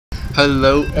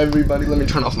Hello everybody, let me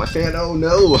turn off my fan. Oh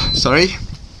no, sorry.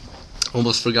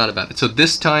 Almost forgot about it. So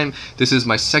this time, this is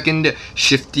my second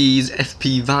Shifty's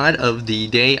FPVOD of the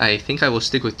day. I think I will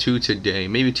stick with 2 today,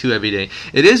 maybe 2 every day.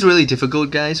 It is really difficult,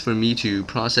 guys, for me to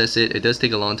process it. It does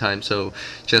take a long time, so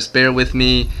just bear with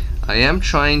me. I am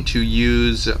trying to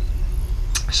use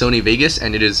Sony Vegas,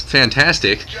 and it is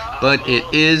fantastic, but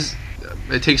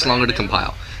it takes longer to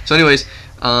compile. So anyways,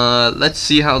 let's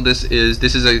see how this is.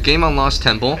 This is a game on Lost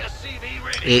Temple.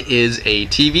 It is a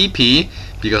TVP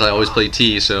because I always play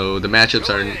T, so the matchups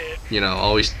are, you know,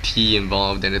 always T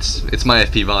involved, and it's my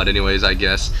FPVOD anyways, I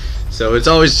guess. So it's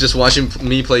always just watching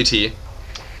me play T.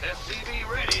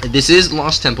 This is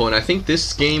Lost Temple, and I think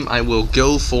this game I will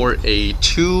go for a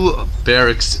 2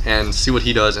 barracks and see what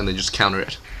he does, and then just counter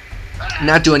it.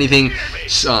 Not do anything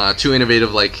too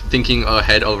innovative, like thinking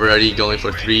ahead already, going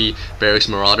for 3 barracks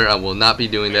marauder. I will not be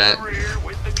doing that.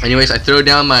 Anyways, I throw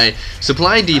down my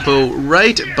supply depot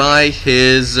right by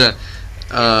his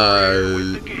I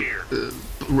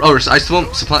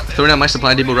throw down my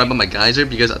supply depot right by my geyser,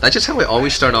 because that's just how I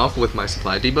always start off with my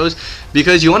supply depots,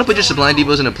 because you want to put your supply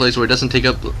depots in a place where it doesn't take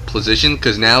up position,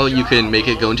 because now you can make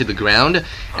it go into the ground,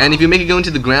 and if you make it go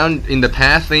into the ground in the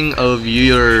pathing of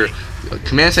your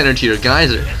command center to your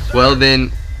geyser, well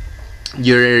then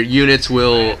your units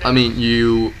will,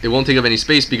 it won't take up any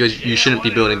space because you shouldn't be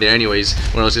building there anyways,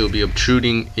 or else it will be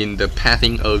obtruding in the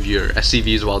pathing of your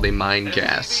SCVs while they mine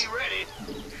gas.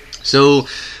 So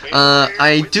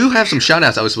I do have some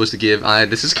shoutouts I was supposed to give.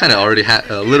 This is kind of already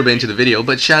a little bit into the video,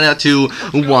 but shout out to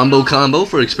Wombo Combo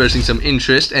for expressing some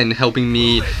interest and helping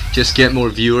me just get more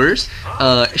viewers.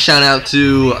 Shout out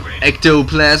to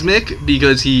Ectoplasmic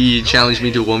because he challenged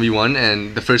me to 1v1,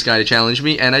 and the first guy to challenge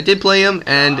me, and I did play him,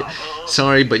 and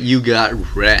sorry, but you got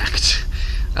wrecked.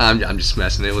 I'm just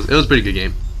messing. It was a pretty good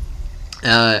game.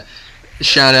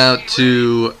 Shout out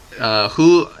to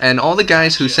and all the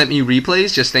guys who sent me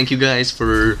replays. Just thank you guys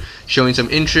for showing some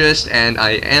interest, and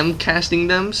I am casting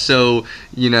them. So,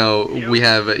 you know, we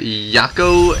have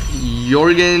Yako,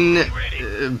 Jorgen,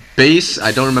 Base.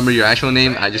 I don't remember your actual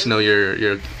name, I just know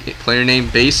your player name,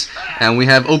 Base, and we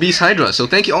have Obese Hydra. So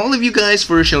thank you all of you guys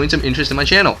for showing some interest in my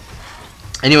channel.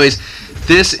 Anyways,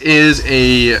 this is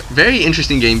a very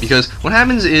interesting game because what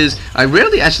happens is I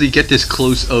rarely actually get this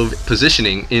close of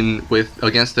positioning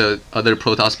against the other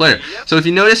Protoss player. So if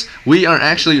you notice, we are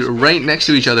actually right next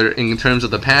to each other in terms of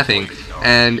the pathing,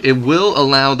 and it will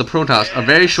allow the Protoss a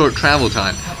very short travel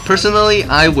time. Personally,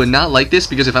 I would not like this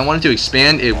because if I wanted to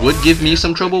expand, it would give me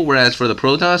some trouble, whereas for the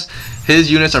Protoss, his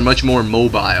units are much more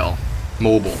mobile.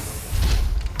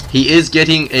 He is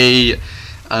getting a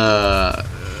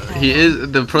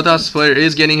the Protoss player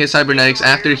is getting his cybernetics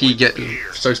after he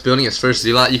starts building his first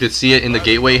Zealot. You could see it in the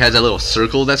gateway. He has that little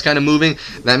circle that's kind of moving.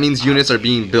 That means units are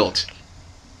being built.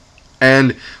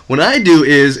 And what I do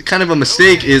is kind of a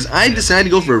mistake, is I decided to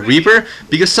go for a Reaper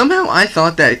because somehow I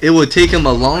thought that it would take him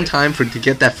a long time to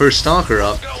get that first Stalker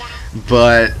up,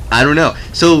 but I don't know.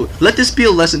 So let this be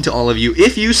a lesson to all of you.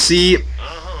 If you see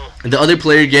the other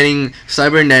player getting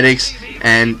cybernetics,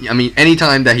 and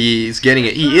anytime that he's getting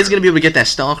it, he is going to be able to get that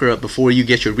Stalker up before you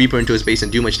get your Reaper into his base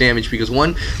and do much damage, because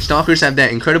one, Stalkers have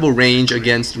that incredible range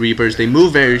against Reapers. They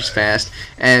move very fast,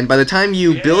 and by the time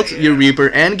you build your Reaper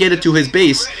and get it to his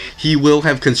base, he will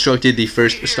have constructed the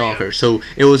first Stalker. So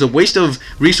it was a waste of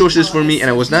resources for me, and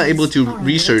I was not able to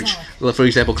research, for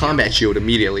example, Combat Shield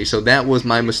immediately. So that was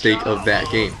my mistake of that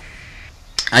game.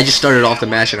 I just started off the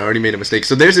match and I already made a mistake.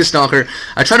 So there's this Stalker.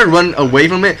 I try to run away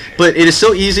from it, but it is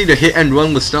so easy to hit and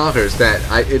run with Stalkers that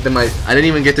I didn't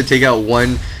even get to take out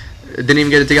one. Didn't even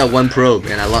get to take out one probe,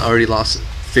 and I already lost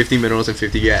 50 minerals and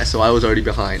 50 gas, so I was already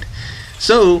behind.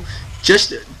 So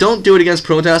just don't do it against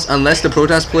Protoss unless the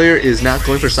Protoss player is not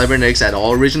going for cybernetics at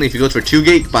all. Originally, if you go for 2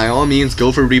 gate, by all means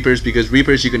go for Reapers, because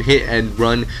Reapers you can hit and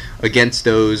run against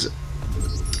those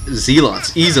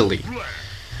Zealots easily.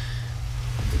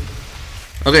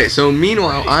 Okay, so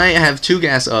meanwhile, I have 2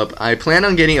 gas up. I plan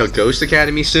on getting a Ghost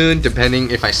Academy soon, depending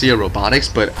if I see a Robotics,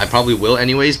 but I probably will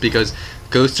anyways, because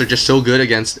Ghosts are just so good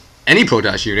against any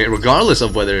Protoss unit, regardless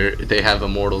of whether they have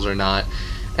Immortals or not.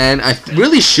 And I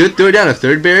really should throw down a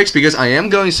 3rd barracks, because I am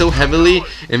going so heavily,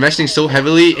 investing so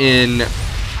heavily in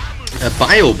a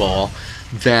Bio Ball,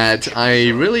 that I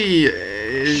really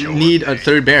need a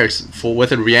 3rd barracks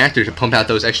with a reactor to pump out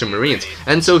those extra Marines.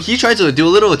 And so he tries to do a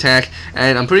little attack,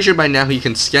 and I'm pretty sure by now he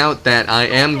can scout that I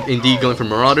am indeed going for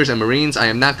Marauders and Marines. I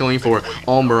am not going for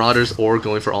all Marauders or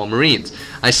going for all Marines.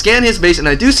 I scan his base, and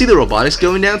I do see the Robotics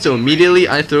going down, so immediately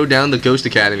I throw down the Ghost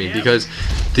Academy, because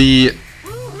the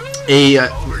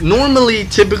Normally,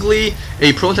 typically,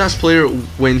 a Protoss player,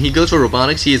 when he goes for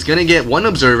robotics, he is going to get one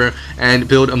observer and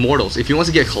build immortals. If he wants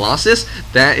to get Colossus,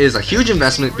 that is a huge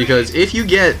investment, because if you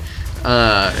get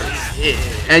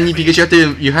because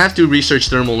you have to research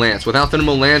thermal lance. Without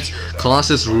thermal lance,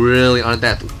 Colossus really aren't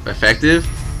that effective.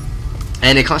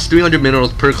 And it costs 300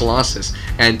 minerals per Colossus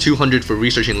and 200 for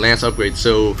researching lance upgrades,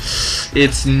 so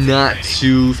it's not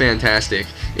too fantastic.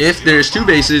 If there's 2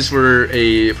 bases for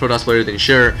a Protoss player, then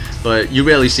sure, but you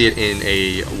rarely see it in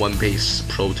a 1 base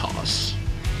Protoss.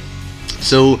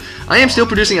 So I am still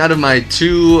producing out of my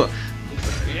two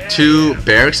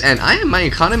barracks, and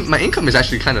my income is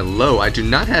actually kind of low. I do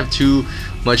not have too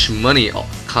much money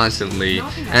constantly,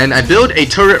 and I build a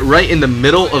turret right in the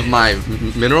middle of my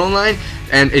mineral line,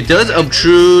 and it does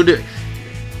obtrude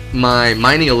my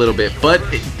mining a little bit, but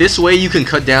this way you can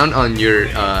cut down on your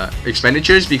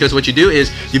expenditures, because what you do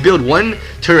is you build one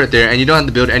turret there and you don't have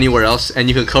to build anywhere else, and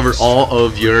you can cover all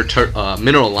of your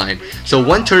mineral line. So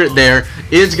one turret there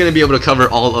is going to be able to cover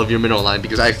all of your mineral line,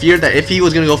 because I feared that if he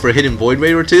was going to go for a hidden void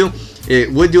ray or 2,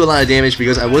 it would do a lot of damage,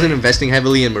 because I wasn't investing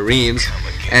heavily in marines,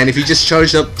 and if he just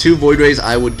charged up 2 void rays,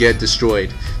 I would get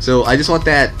destroyed. So I just want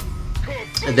that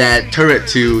turret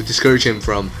to discourage him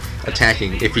from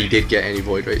attacking if he did get any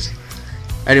void rays.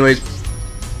 Anyways,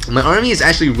 my army is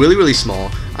actually really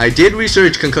small. I did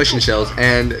research concussion shells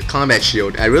and combat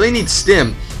shield. I really need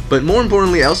stim, but more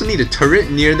importantly, I also need a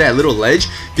turret near that little ledge,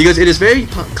 because it is very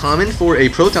common for a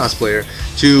Protoss player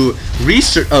to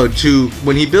research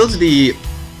when he builds the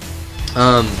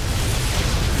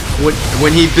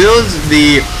when he builds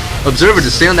the observer to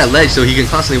stay on that ledge so he can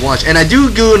constantly watch. And I do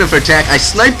go in for attack. I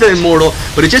snipe the immortal,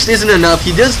 but it just isn't enough.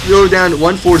 He does throw down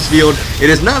 1 force field. It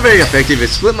is not very effective. It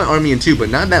split my army in 2, but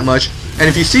not that much. And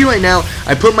if you see right now,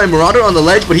 I put my marauder on the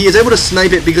ledge, but he is able to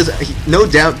snipe it, because no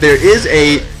doubt there is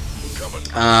a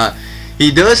he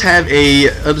does have a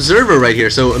observer right here.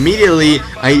 So immediately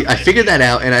I figured that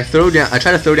out, and I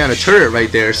try to throw down a turret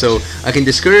right there so I can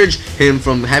discourage him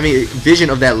from having a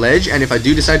vision of that ledge, and if I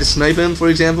do decide to snipe him, for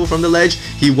example, from the ledge,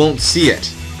 he won't see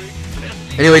it.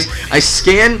 Anyways, I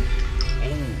scan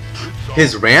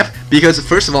his ramp, because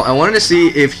first of all, I wanted to see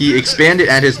if he expanded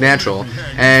at his natural,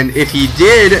 and if he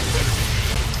did,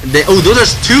 those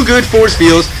are 2 good force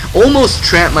fields. Almost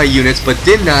trapped my units, but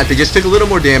did not. They just took a little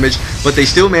more damage, but they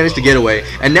still managed to get away.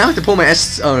 And now I have to pull my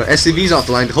SCVs off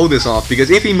the line to hold this off, because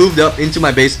if he moved up into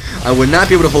my base, I would not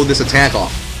be able to hold this attack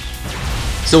off.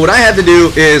 So what I had to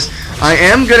do is, I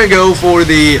am going to go for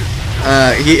the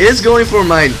he is going for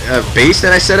my base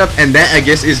that I set up, and that, I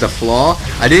guess, is the flaw.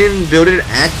 I didn't build it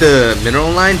at the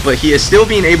mineral line, but he is still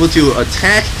being able to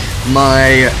attack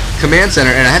my command center,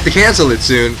 and I have to cancel it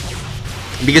soon,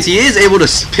 because he is able to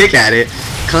pick at it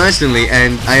constantly,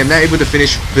 and I am not able to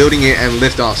finish building it and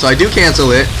lift off. So I do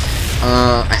cancel it.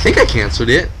 I think I canceled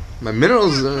it. My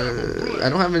minerals, I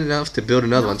don't have enough to build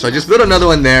another one, so I just built another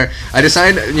one there. I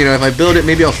decided, you know, if I build it,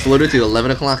 maybe I'll float it to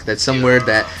 11 o'clock. That's somewhere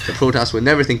that the Protoss would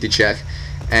never think to check.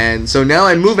 And so now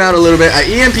I move out a little bit. I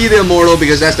EMP the immortal,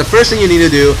 because that's the first thing you need to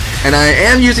do. And I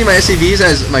am using my SCVs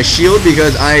as my shield,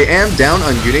 because I am down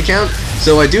on unit count.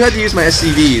 So I do have to use my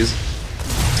SCVs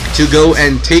to go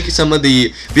and take some of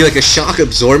the, be like a shock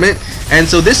absorbent. And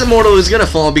so this immortal is gonna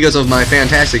fall because of my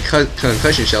fantastic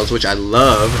concussion shells, which I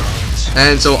love.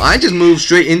 And so I just moved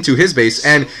straight into his base,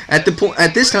 and at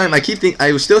this time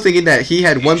I was still thinking that he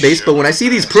had 1 base, but when I see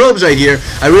these probes right here,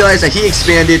 I realized that he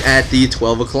expanded at the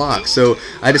 12 o'clock. So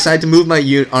I decided to move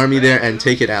my army there and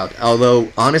take it out.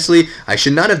 Although honestly, I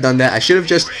should not have done that. I should have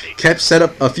just set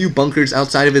up a few bunkers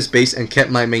outside of his base and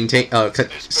kept my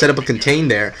set up a contain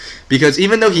there, because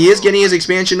even though he is getting his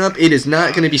expansion up, it is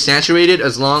not going to be saturated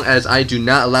as long as I do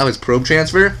not allow his probe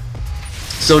transfer.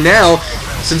 So now,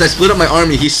 since I split up my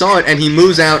army, he saw it and he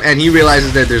moves out, and he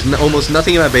realizes that there's almost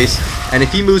nothing in my base, and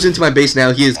if he moves into my base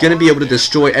now, he is going to be able to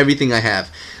destroy everything I have.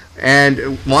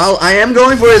 And while I am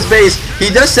going for his base,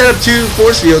 he does set up 2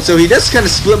 force fields, so he does kind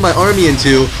of split my army in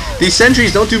 2. These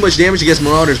sentries don't do much damage against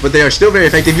marauders, but they are still very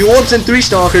effective. He warps in 3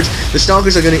 stalkers. The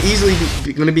stalkers are going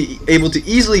to be able to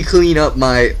easily clean up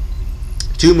my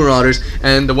 2 marauders,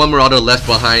 and the 1 marauder left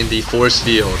behind the force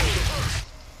field.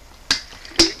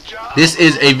 This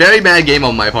is a very bad game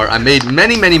on my part. I made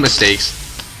many mistakes.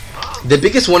 The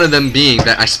biggest one of them being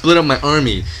that I split up my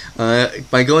army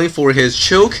by going for his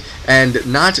choke and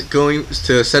not going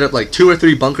to set up like 2 or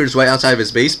 3 bunkers right outside of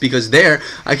his base, because there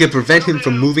I could prevent him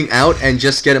from moving out and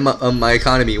just get him my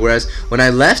economy. Whereas when I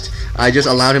left, I just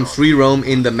allowed him free roam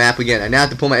in the map again. I now have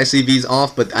to pull my SCVs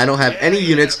off, but I don't have any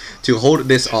units to hold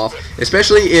this off,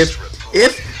 especially if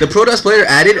if the Protoss player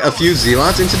added a few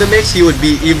Zealots into the mix, he would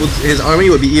be able to, his army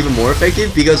would be even more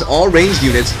effective, because all ranged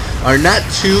units are not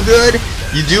too good.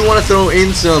 You do want to throw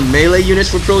in some melee units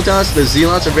for Protoss. The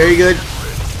Zealots are very good,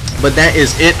 but that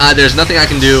is it. There's nothing I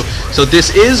can do. So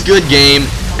this is good game,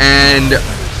 and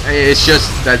it's just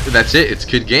that's it. It's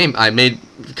good game. I made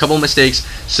a couple mistakes,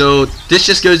 so this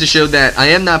just goes to show that I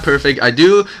am not perfect. I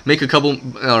do make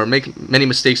make many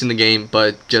mistakes in the game,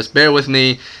 but just bear with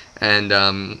me, and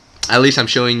at least I'm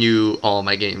showing you all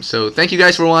my games. So thank you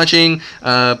guys for watching.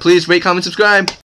 Please rate, comment, subscribe.